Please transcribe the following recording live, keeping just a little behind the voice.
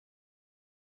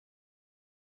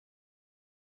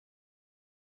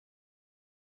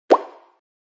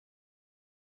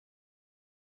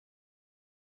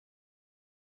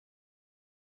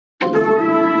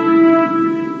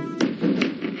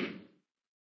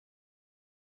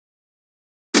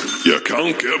You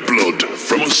can't get blood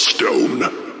from a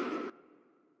stone.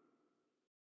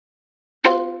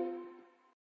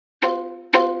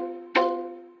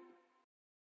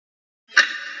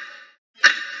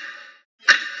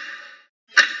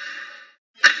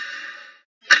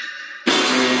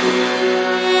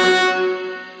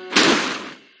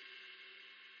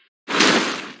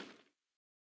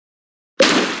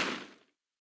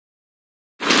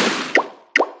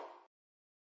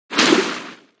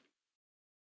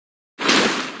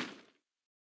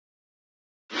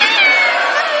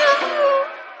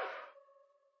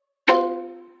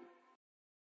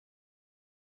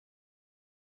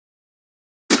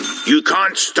 You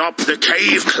can't stop the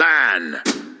Cave Clan.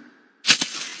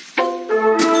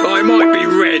 I might be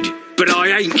red, but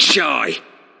I ain't shy.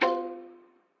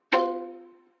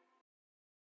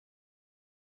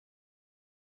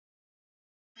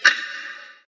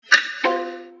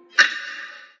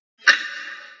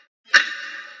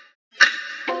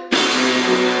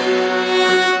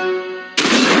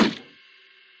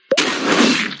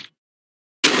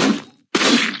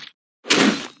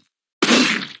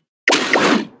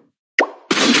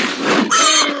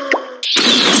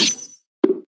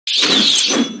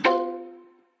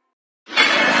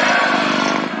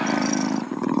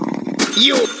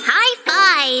 You... High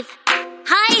five!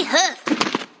 High hoof!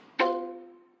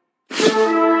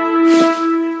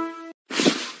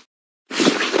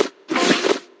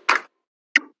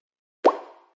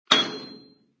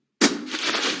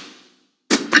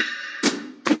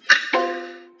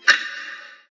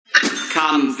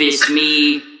 Come with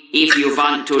me if you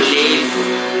want to live.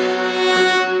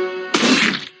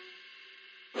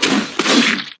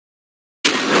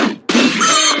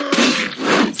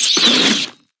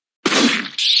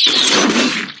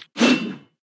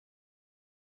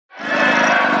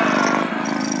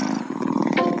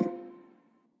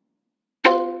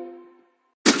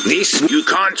 You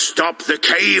can't stop the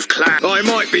Cave Clan. I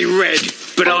might be red,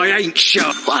 but I ain't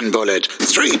shy. 1 bullet,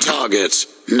 3 targets,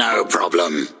 no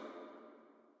problem.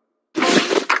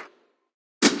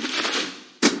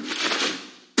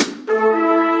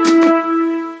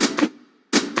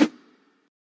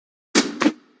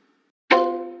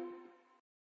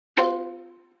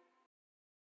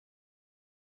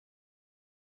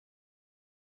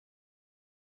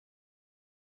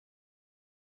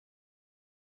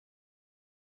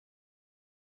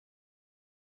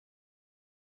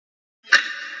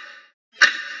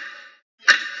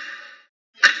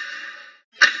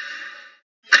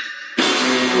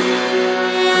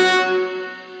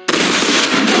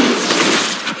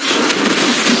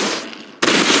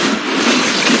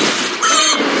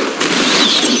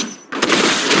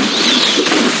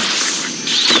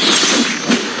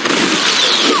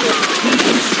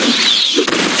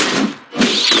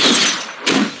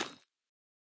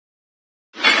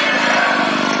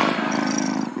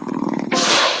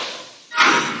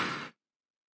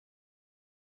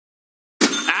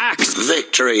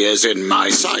 Victory is in my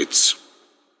sights.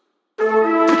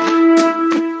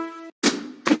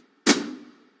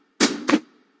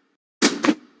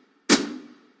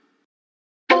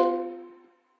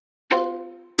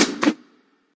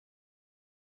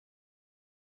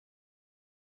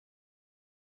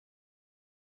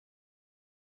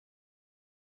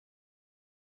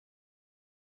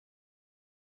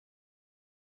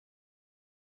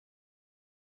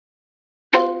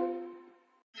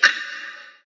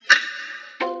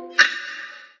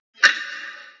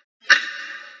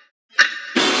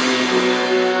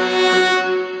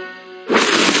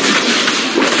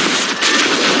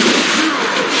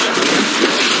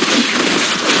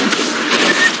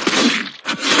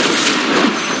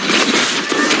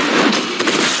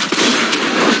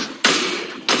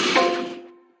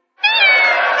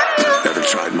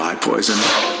 Tried my poison.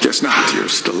 Guess not, you're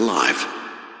still alive.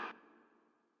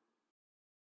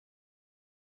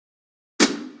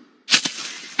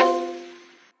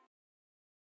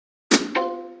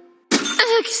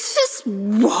 Urgus'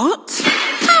 what?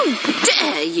 How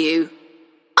dare you?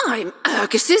 I'm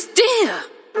Urgus' dear.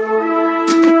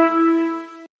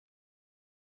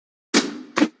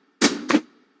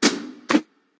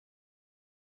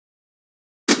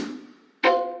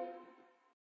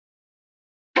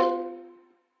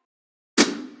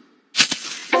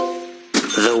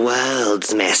 The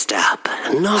world's messed up,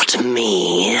 not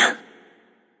me.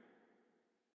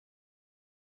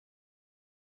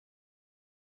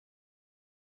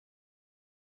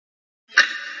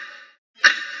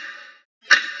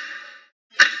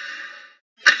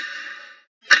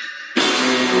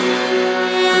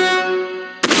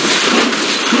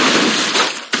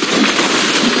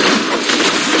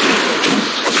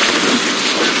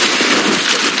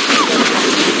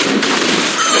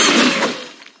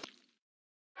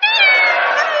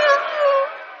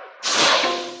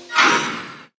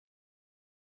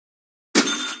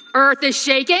 Earth is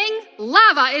shaking.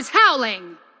 Lava is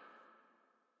howling.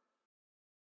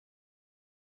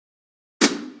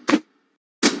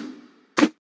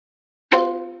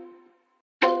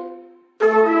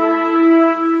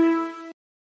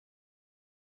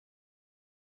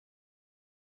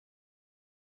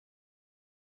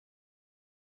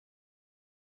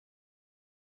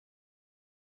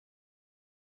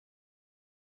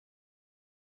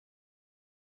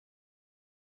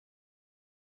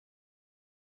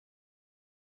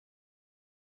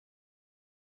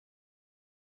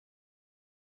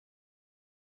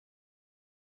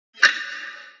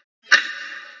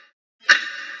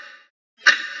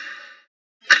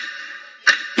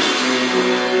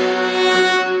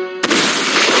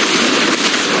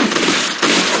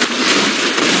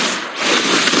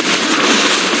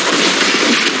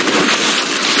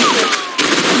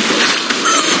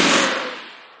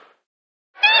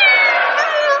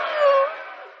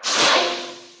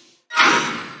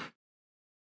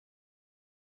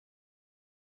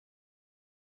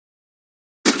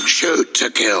 Shoot to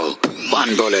kill.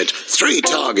 1 bullet, 3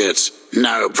 targets.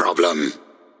 No problem.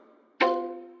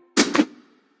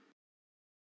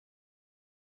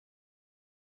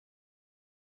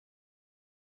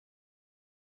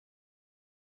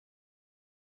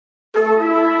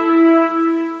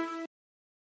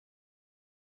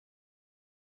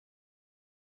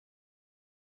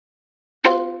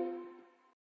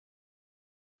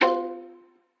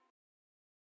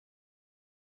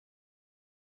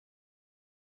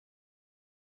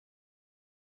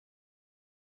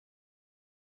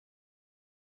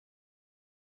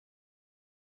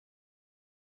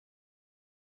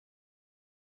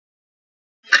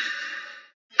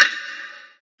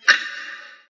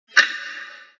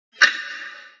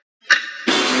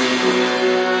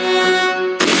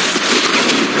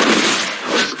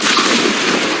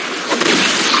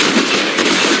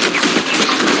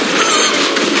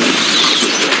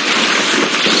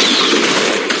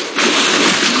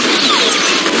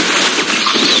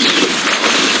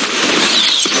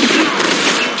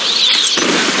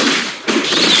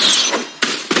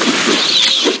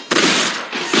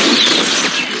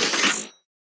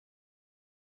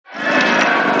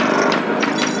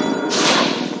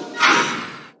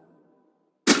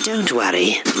 Don't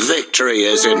worry. Victory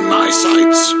is in my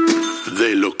sights.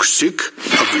 They look sick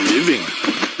of living.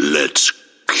 Let's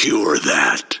cure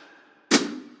that.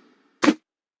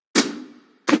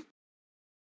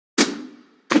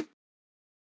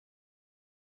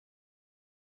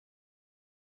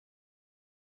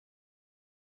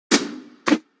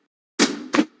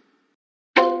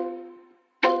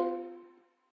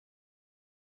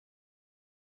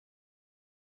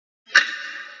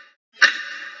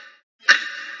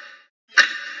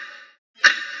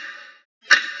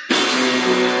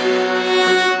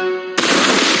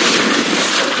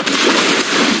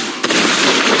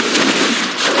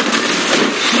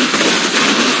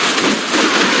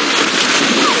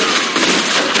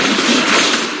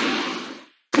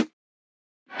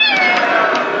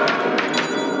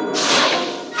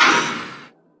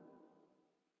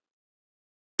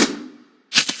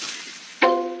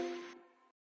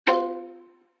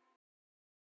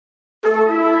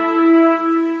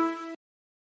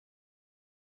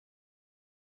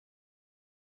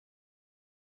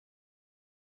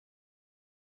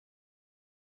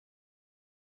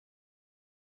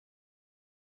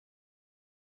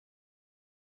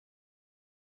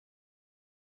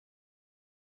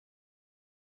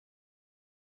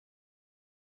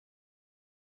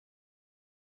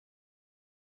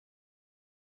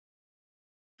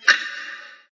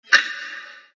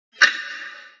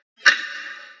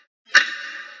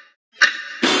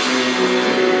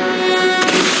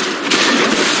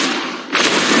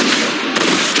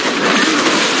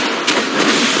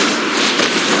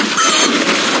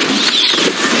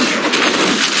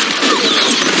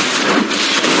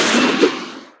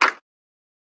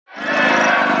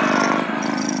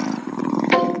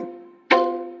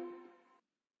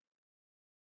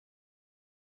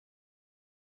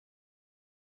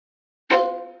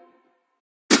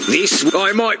 This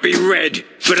I might be red,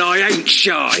 but I ain't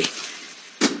shy.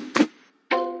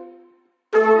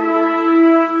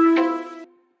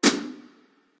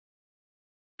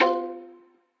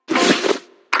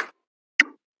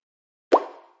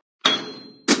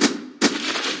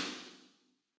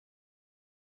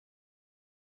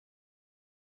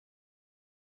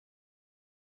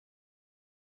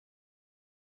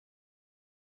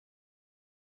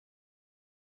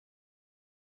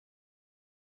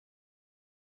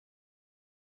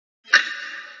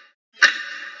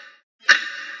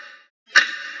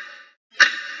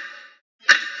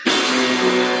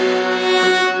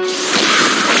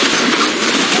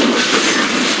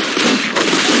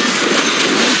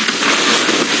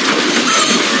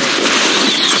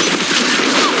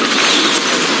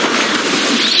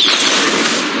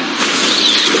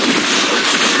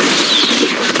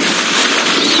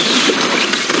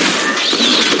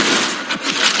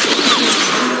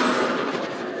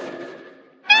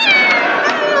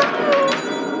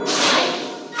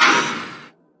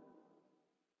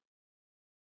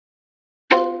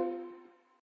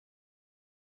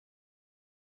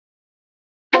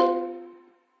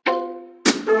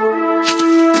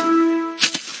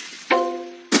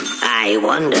 I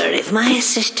wonder if my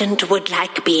assistant would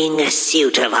like being a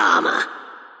suit of armor.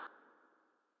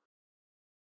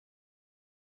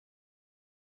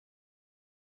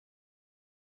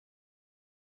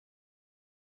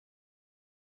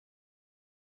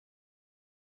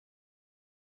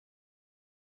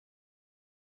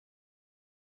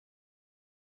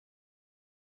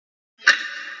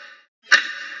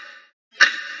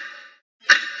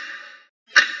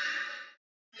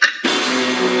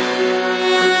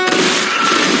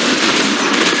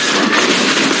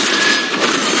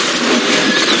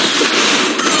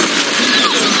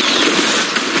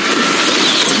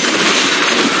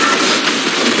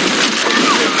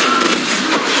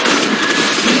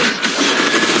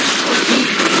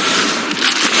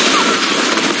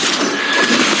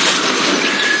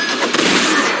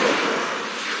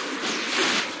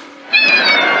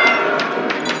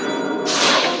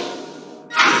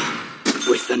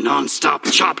 With the non-stop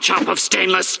chop-chop of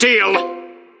stainless steel.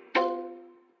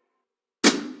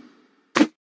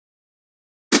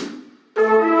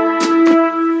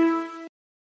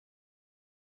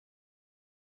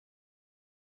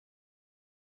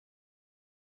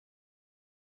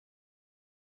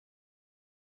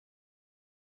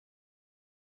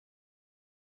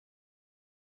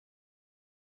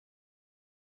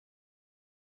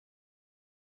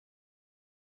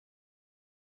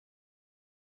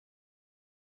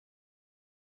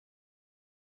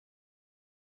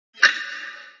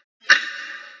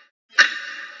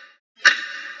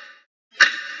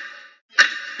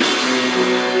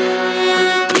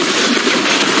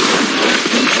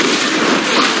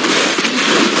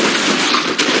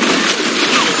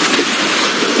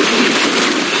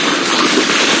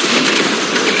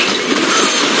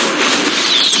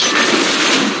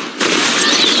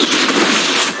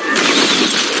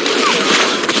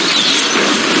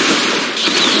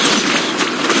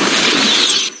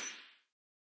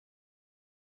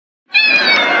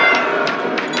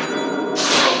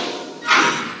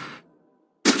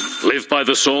 Live by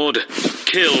the sword,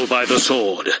 kill by the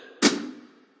sword.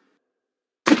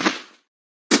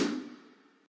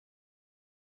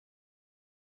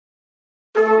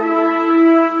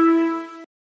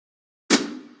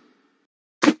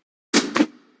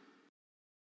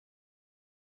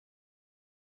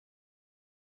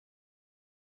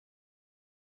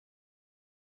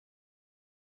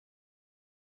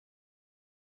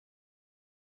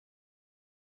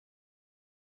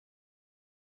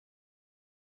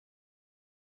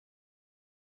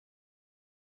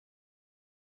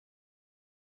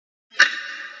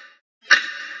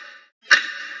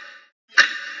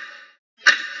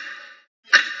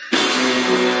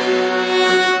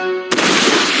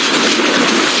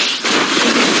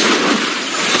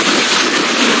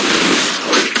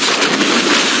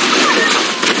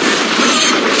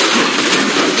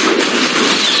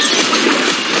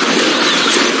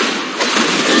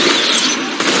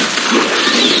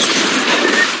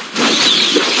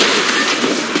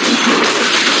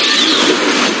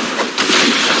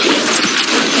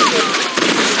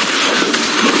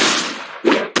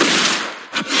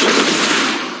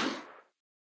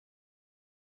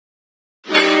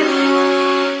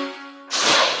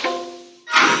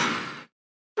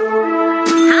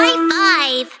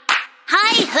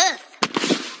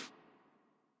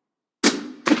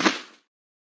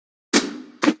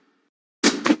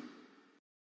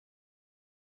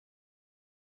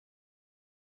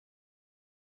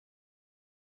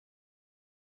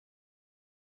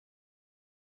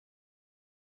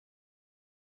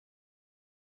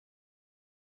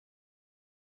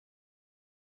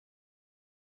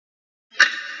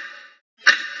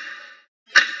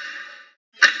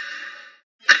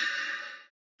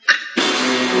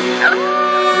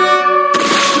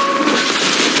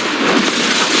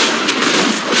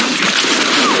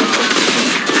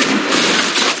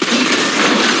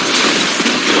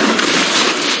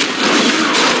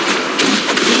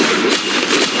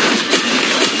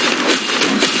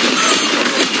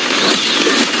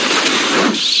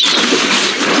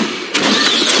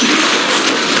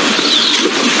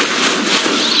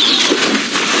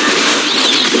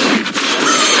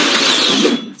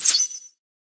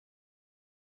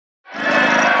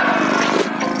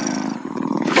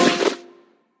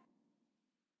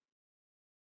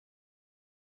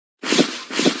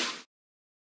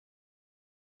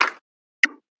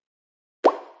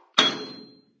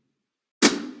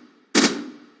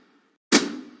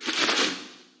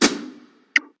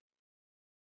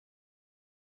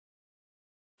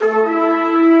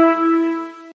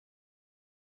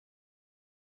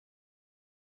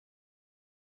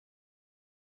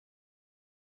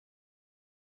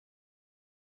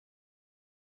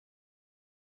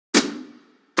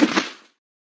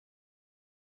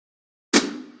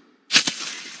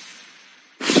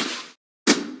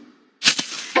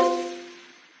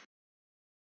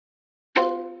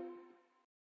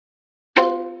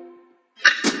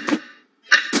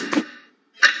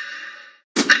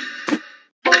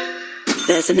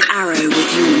 There's an arrow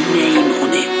with your name on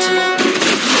it.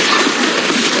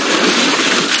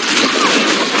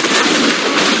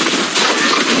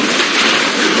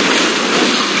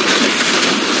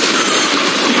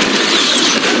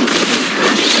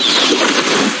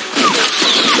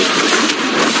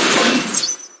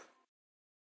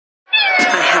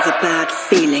 I have a bad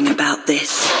feeling about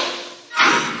this.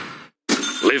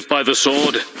 Live by the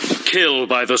sword, kill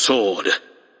by the sword.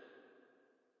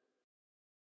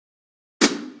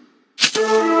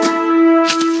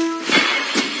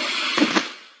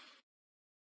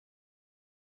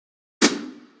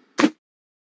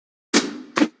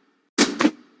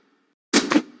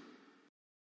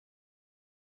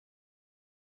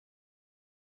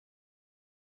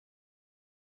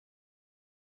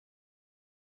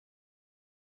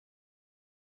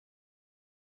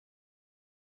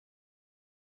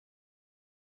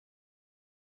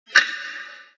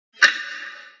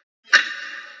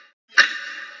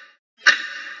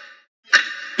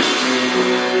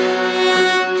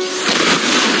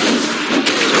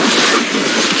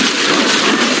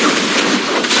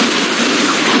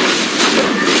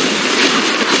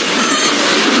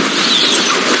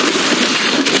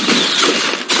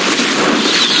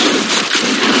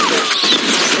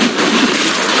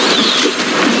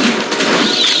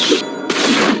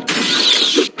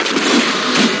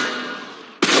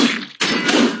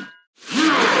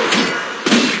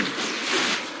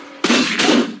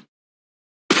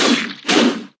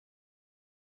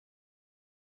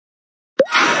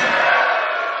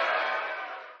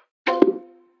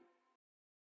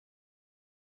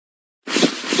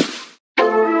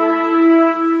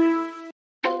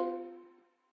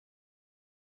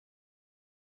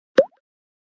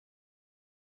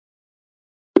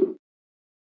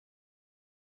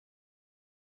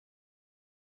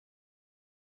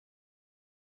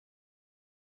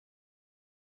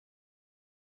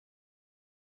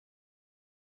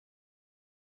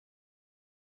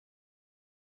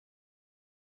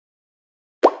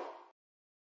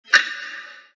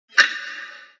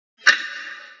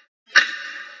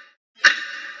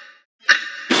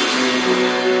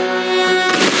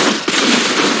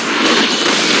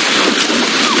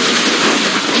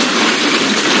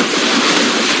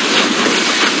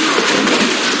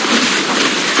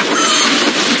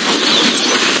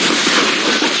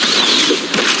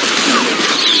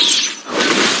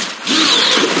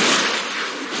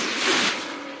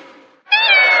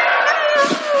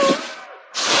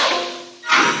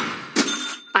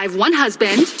 I've one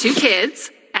husband, 2 kids,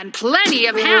 and plenty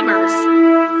of hammers.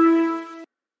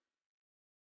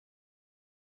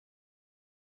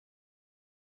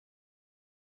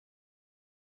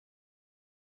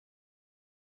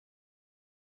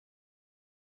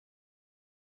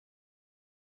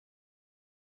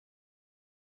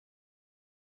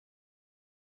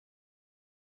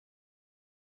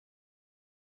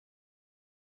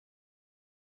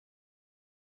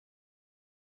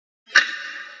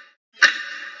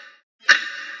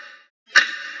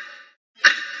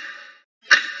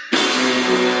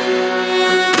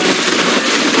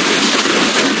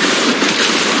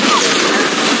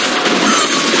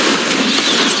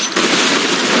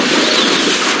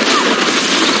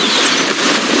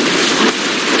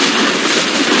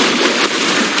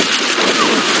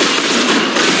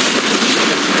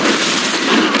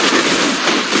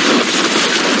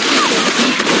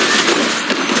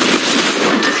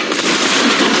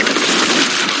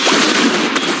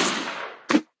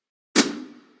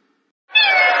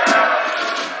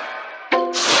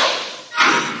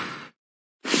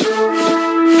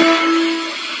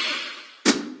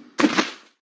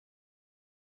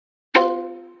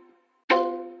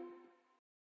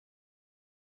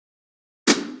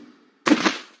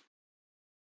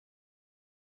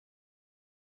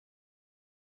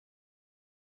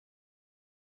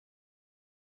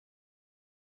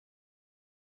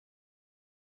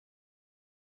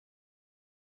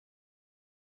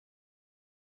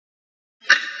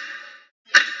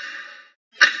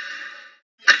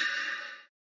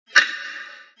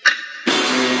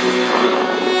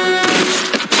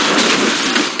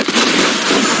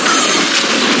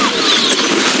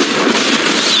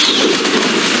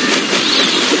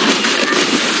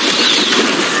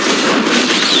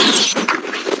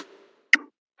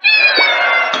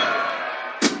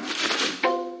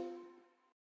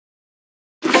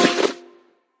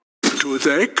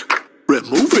 Toothache?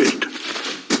 Remove it.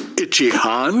 Itchy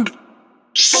hand?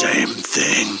 Same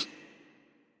thing.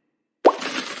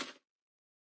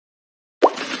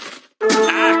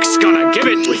 Axe gonna give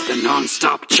it with the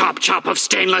non-stop chop-chop of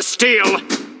stainless steel.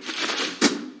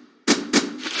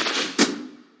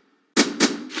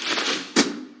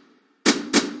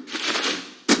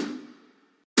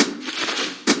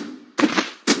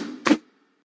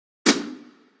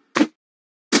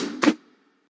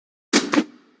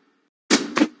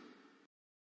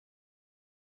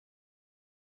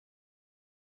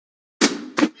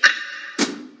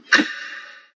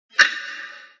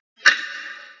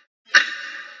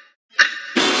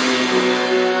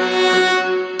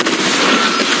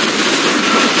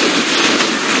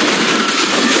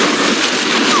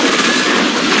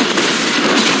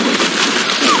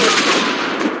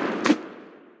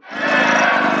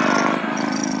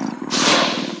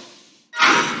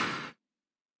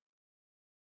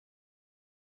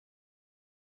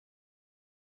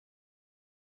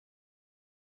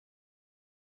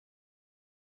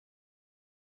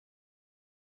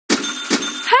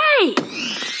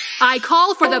 I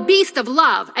call for the beast of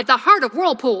love at the heart of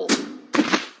Whirlpool.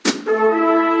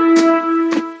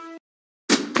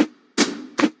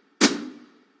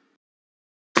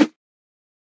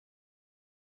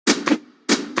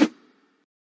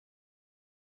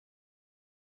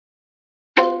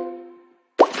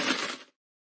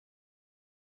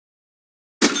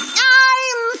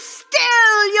 I'm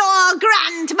still your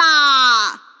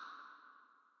grandma!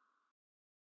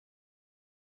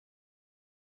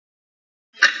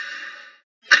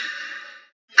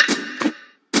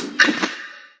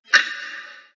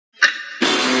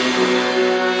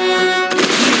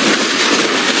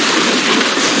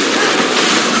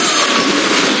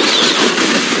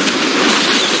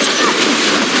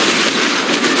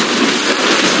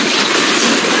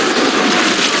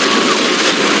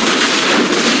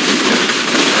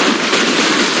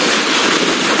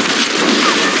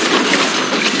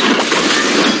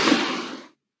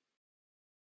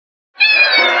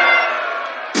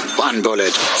 One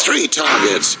bullet, 3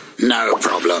 targets, no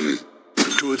problem.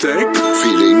 Toothache?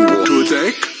 Feeling warm.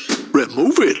 Toothache?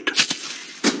 Remove it.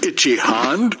 Itchy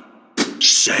hand?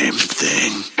 Same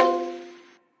thing.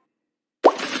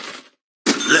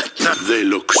 Let them. They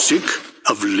look sick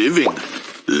of living.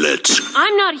 Let's.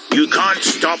 I'm not here. You can't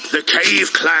stop the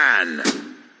Cave Clan.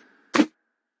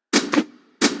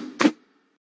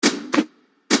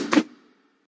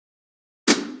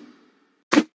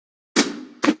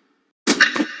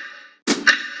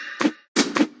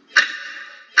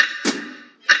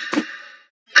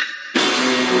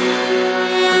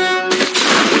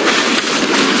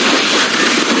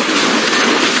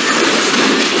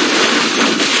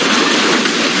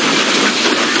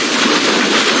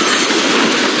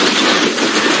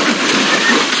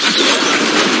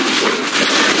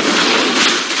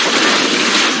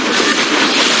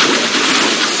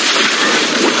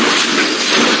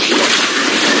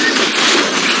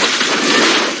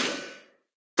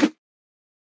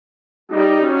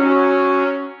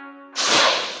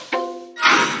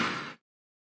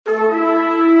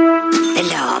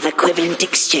 Equivalent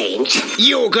exchange.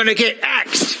 You're gonna get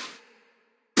axed!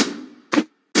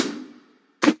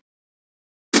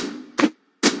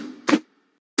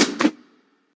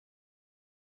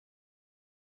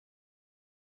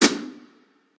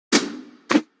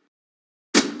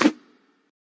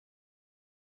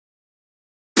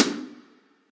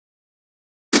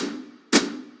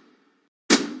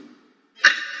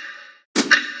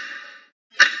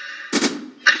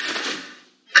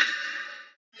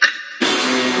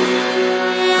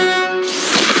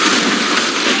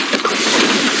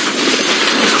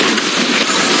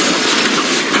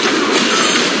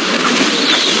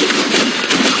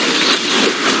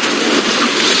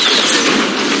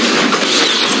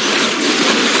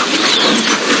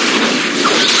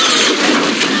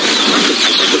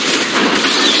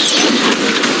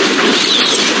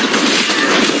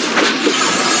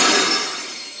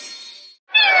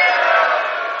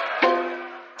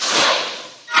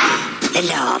 The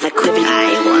law of equivalent.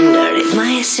 I wonder if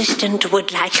my assistant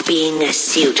would like being a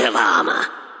suit of armor.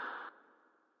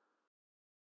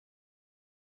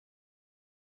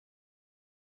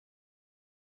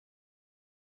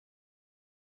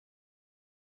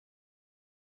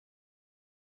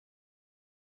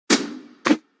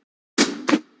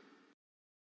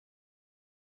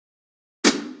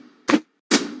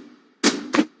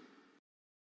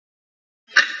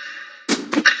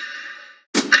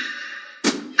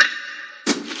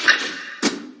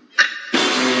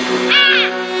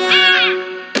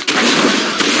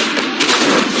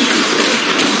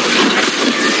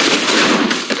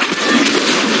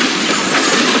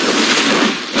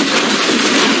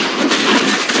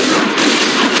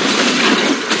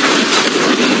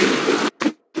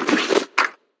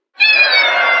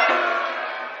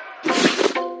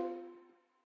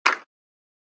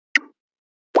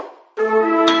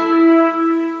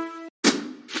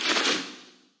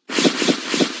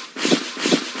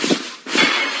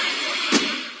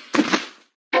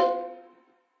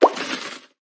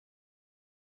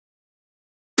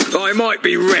 I might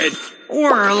be red.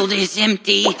 World is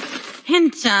empty,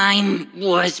 and time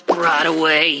was brought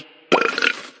away.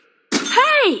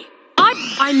 Hey!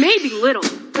 I may be little,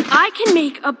 but I can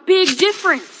make a big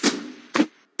difference.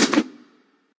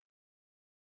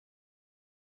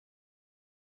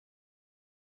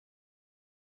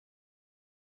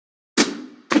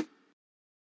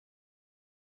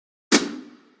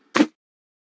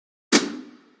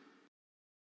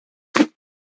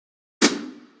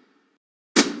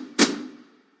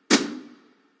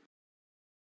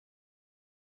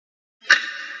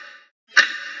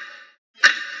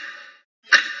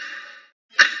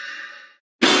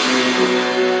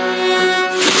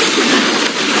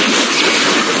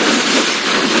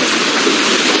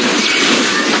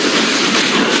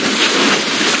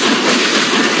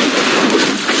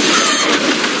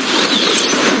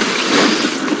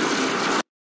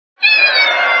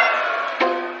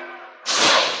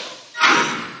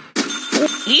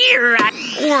 Here,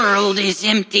 world is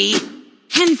empty,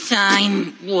 and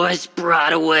time was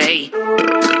brought away.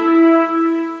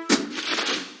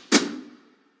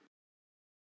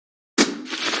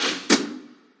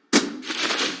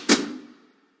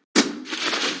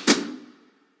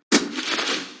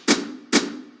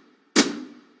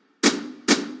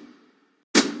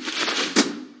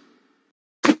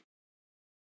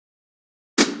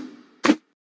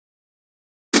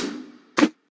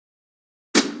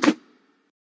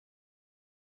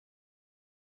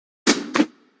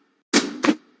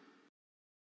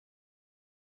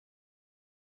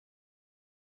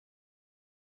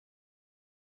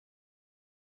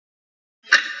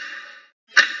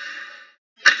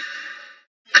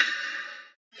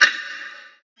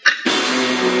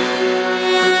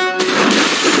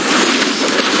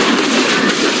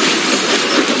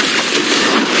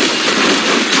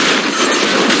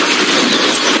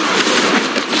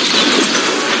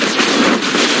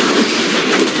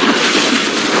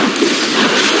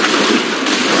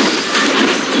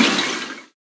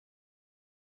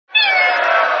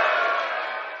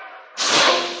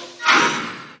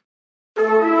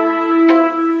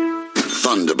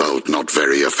 Thunderbolt not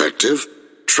very effective.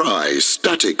 Try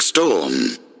Static Storm.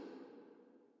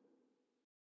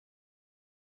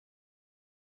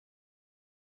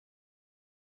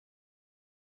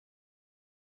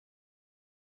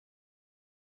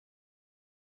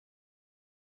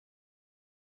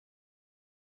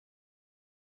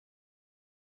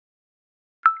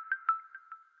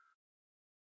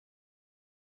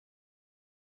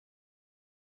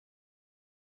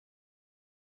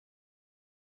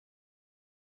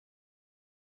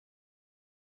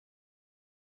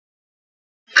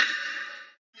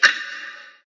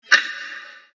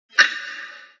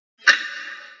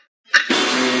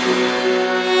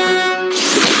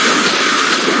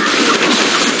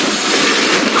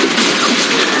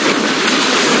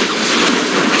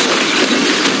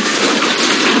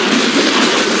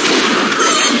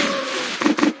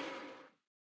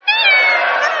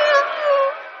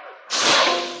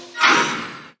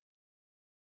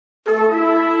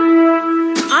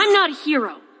 I'm not a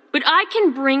hero, but I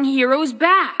can bring heroes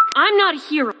back. I'm not a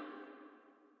hero.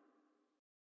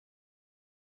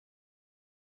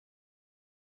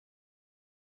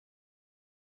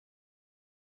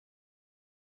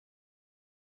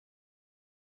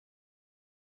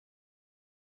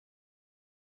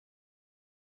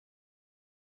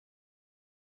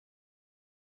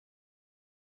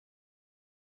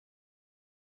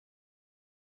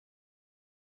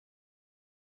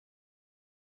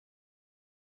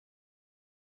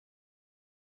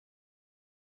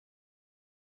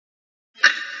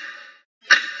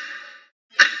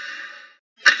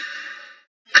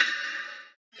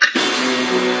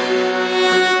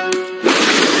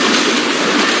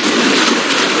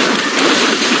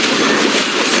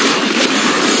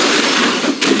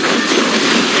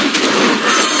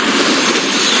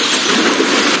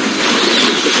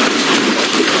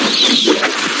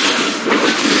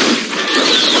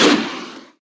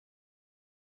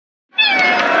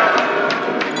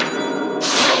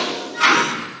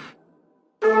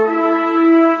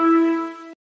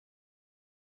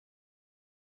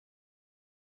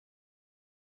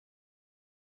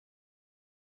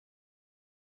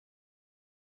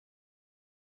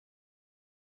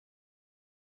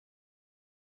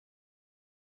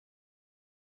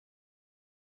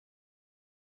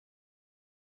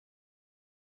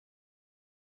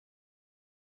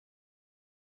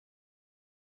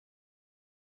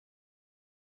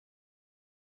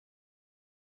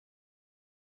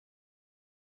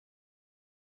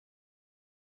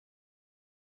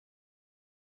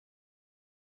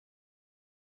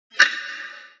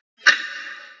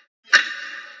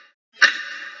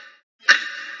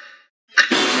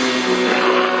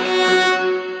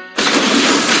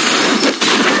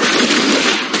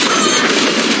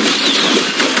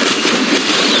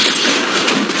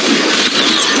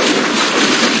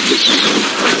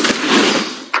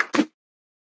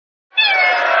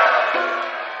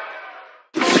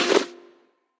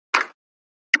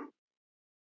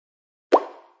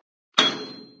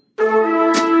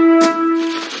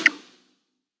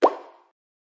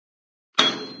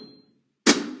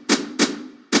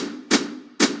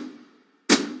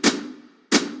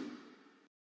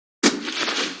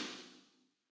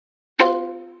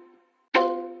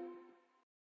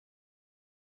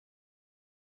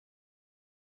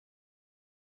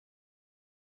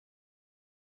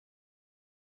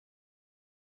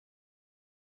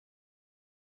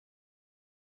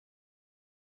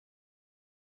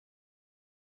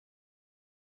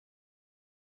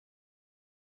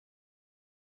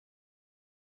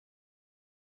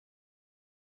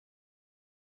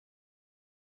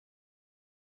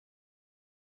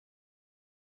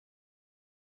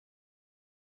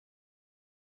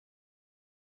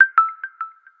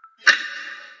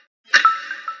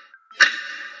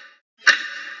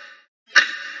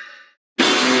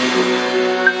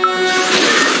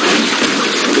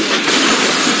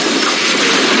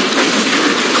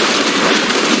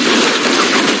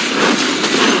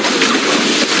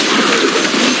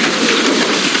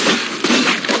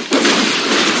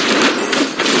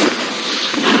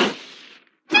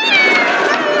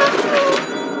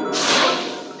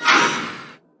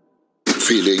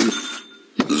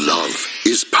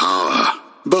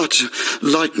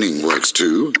 lightning works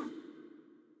too.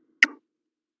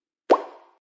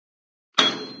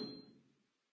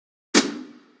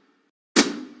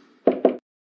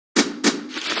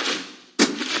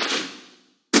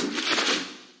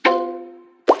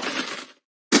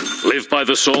 Live by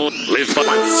the sword, live by...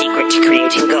 Want the secret to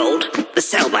creating gold? The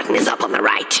sell button is up on the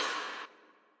right.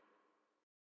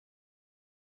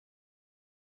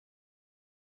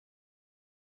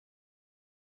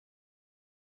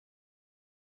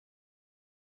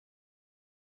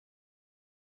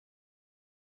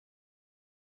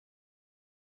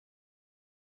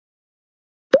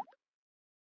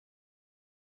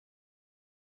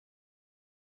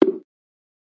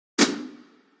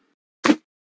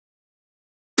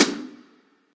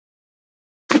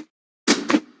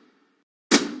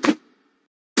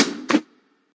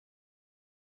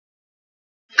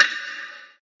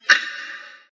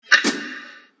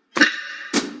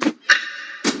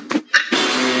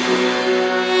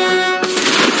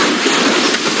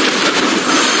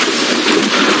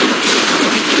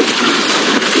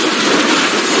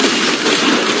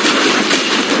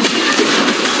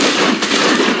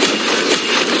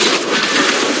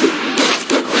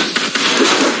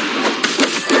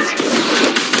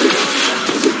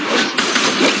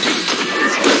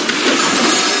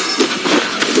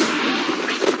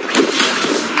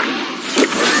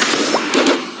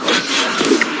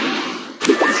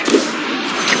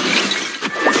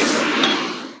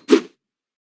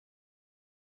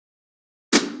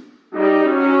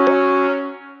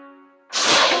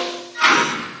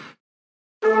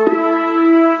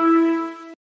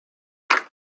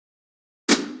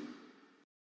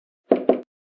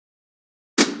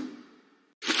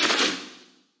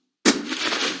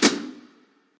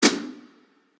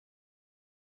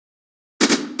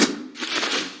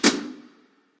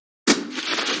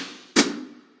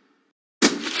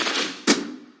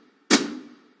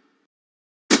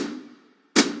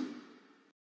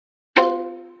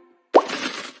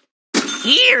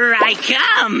 Here I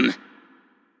come!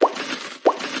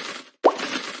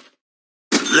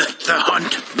 Let the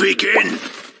hunt begin!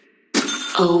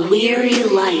 O weary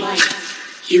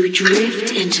life, you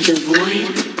drift into the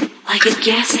void like a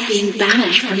guest being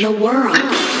banished from the world.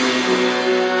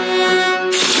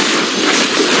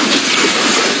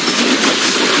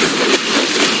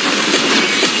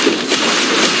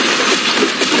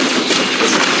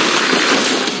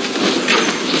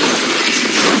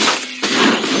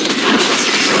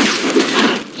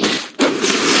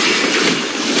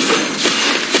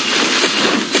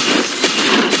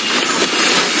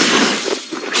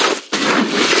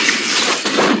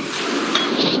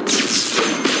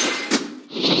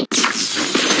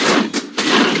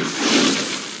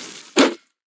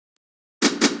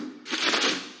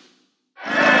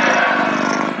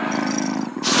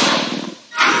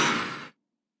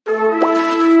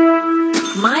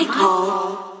 My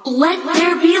call, let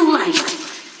there be light.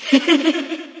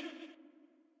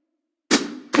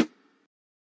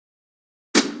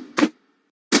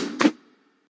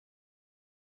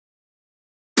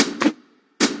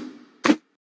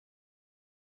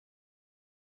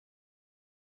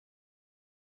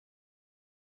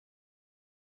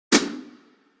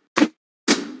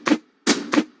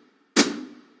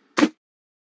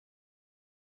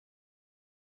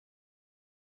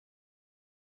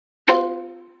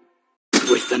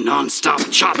 With the non-stop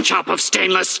chop-chop of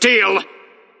stainless steel!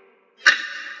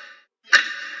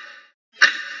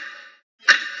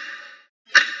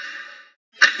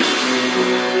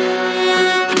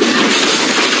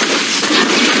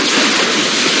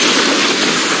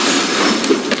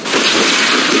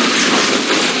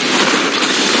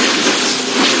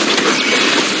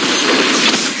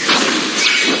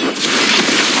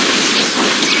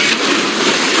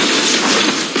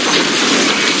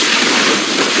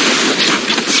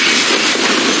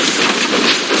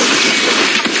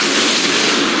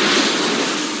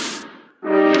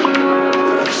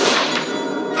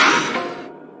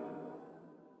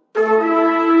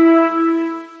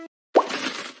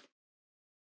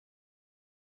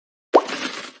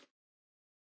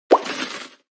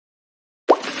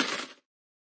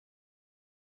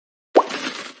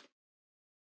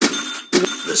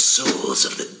 The souls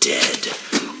of the dead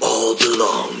all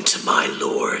belong to my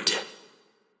lord.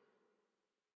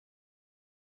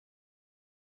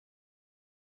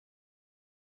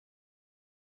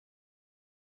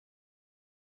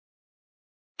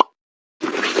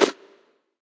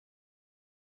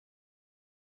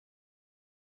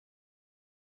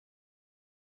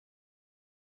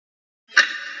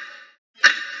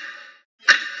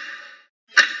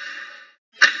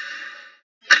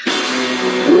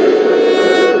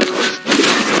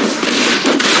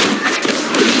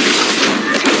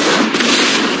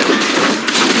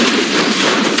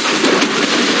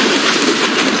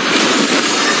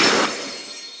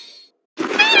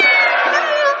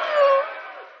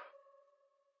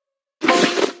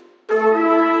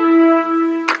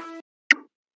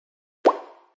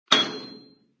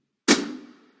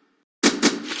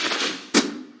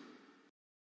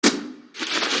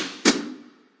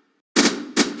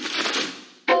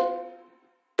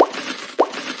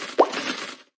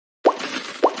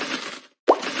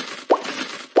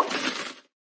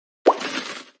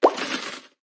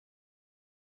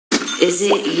 Is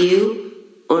it you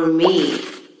or me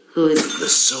who is... The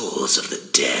souls of the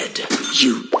dead.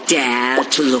 You dare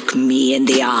to look me in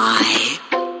the eye?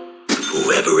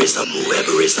 Whoever is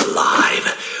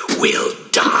alive will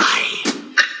die.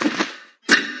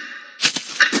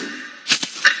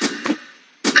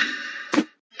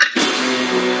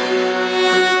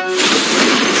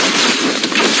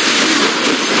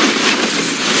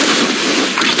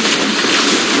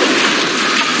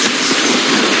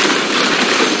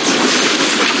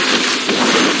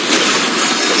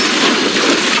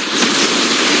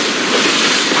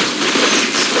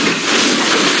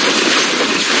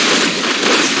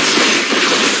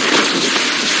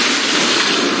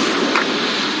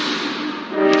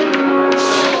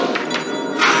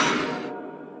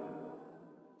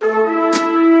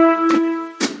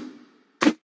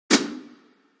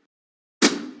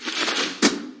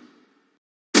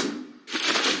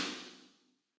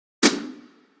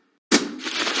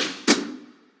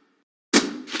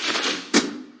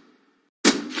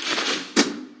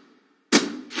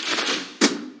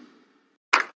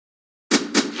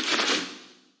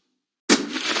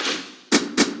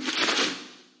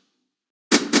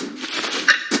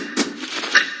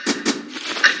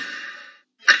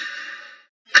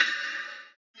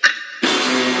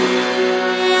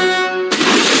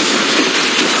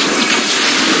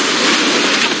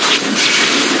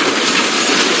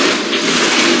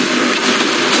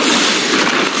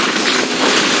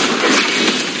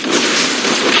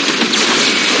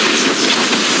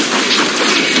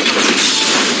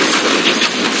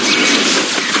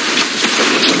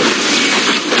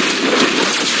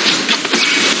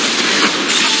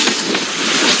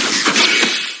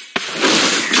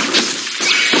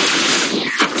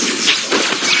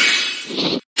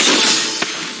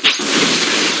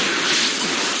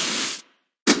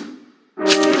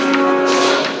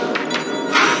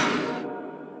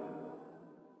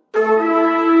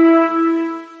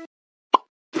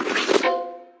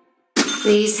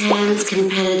 These hands can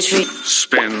penetrate...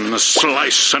 Spin,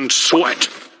 slice, and sweat.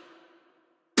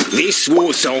 This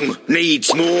war song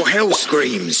needs more hell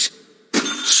screams.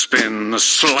 Spin,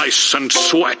 slice, and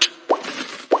sweat.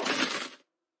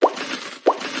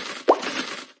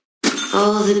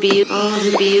 All the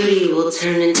beauty will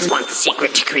turn into... Want the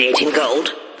secret to creating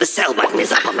gold? The sell button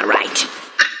is up on the right.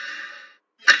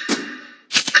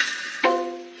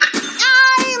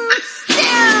 I'm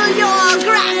still your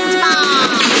grandma!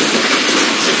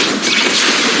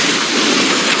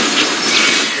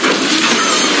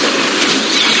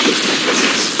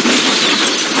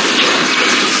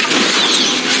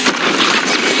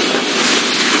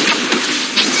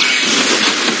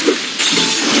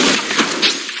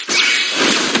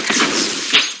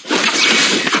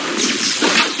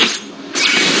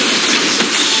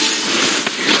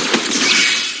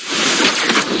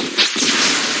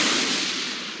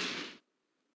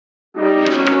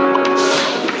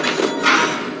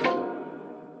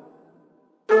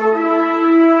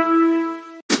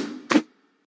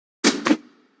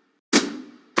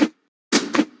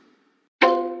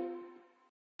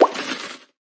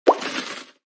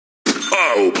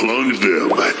 I'll plunge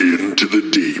them into the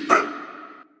deep.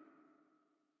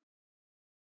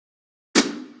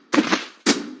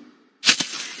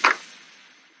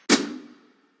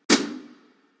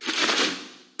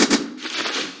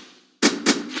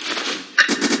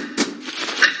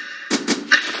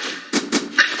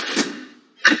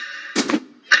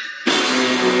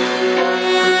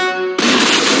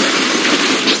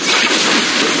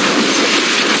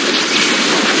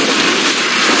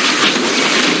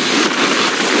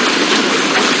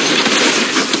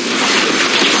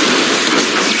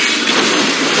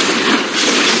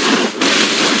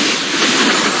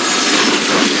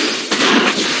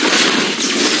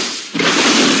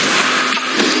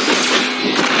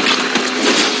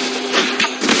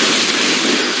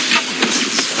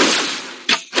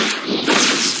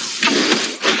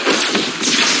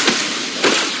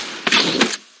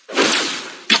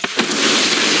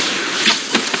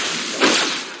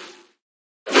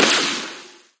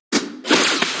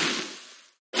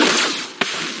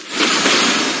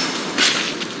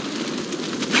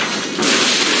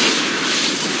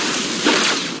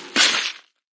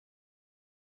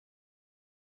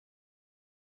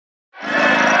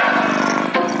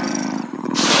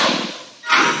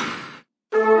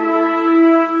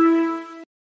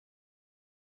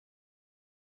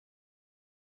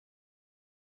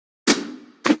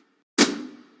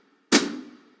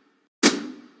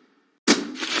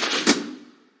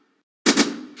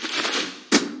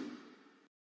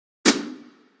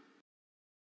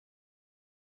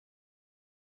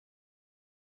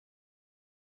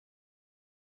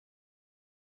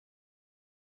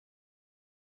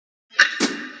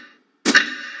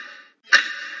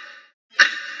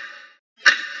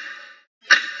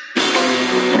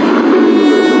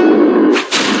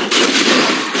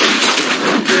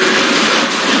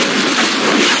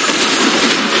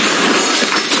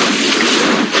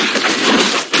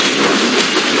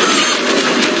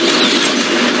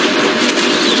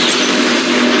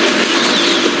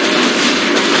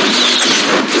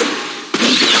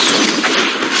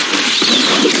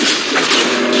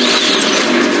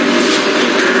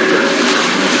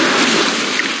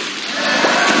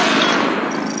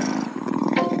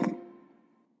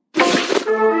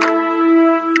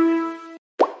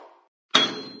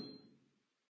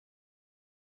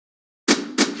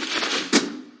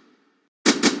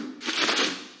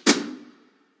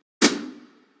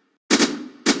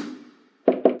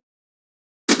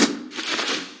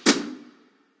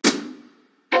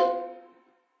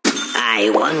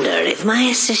 I wonder if my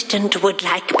assistant would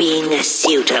like being a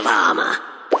suit of armor.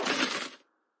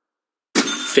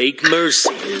 Fake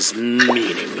mercy is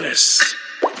meaningless.